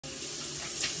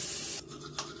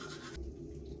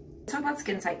talk about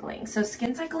skin cycling. So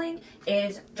skin cycling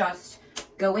is just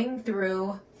going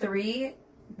through 3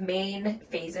 main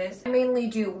phases. I mainly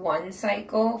do 1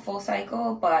 cycle, full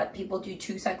cycle, but people do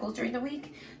 2 cycles during the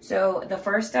week. So the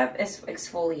first step is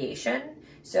exfoliation.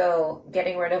 So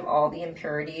getting rid of all the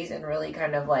impurities and really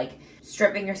kind of like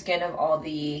stripping your skin of all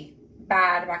the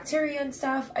bad bacteria and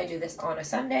stuff. I do this on a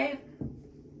Sunday.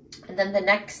 And then the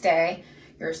next day,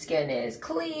 your skin is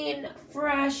clean,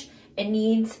 fresh. It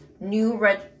needs new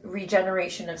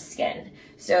regeneration of skin.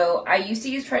 So I used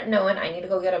to use tretinoin. I need to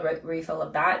go get a refill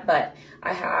of that, but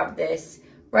I have this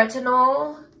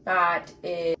retinol that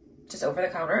is just over the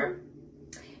counter.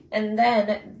 And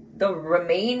then the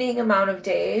remaining amount of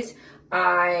days,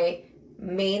 I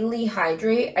mainly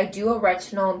hydrate. I do a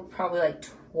retinol probably like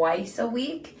twice a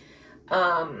week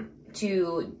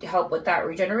to help with that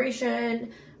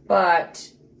regeneration, but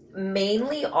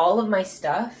mainly all of my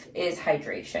stuff is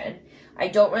hydration. I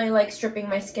don't really like stripping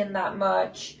my skin that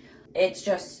much. It's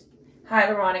just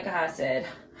hyaluronic acid,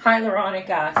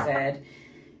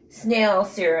 snail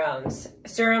serums,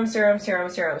 serum.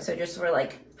 So just for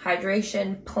like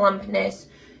hydration, plumpness,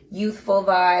 youthful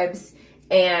vibes,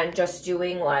 and just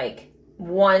doing like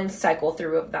 1 cycle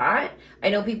through of that. I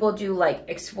know people do like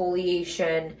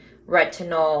exfoliation,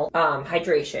 retinol,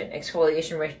 hydration,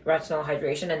 exfoliation, retinol,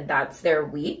 hydration, and that's their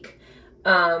week.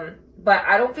 But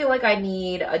I don't feel like I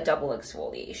need a double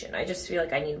exfoliation. I just feel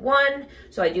like I need 1.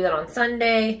 So I do that on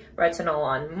Sunday, retinol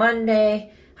on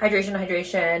Monday,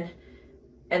 hydration,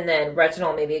 and then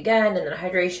retinol maybe again, and then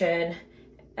hydration,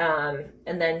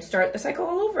 and then start the cycle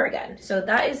all over again. So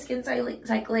that is skin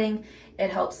cycling. It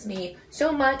helps me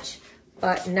so much,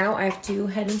 but now I have to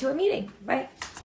head into a meeting. Bye.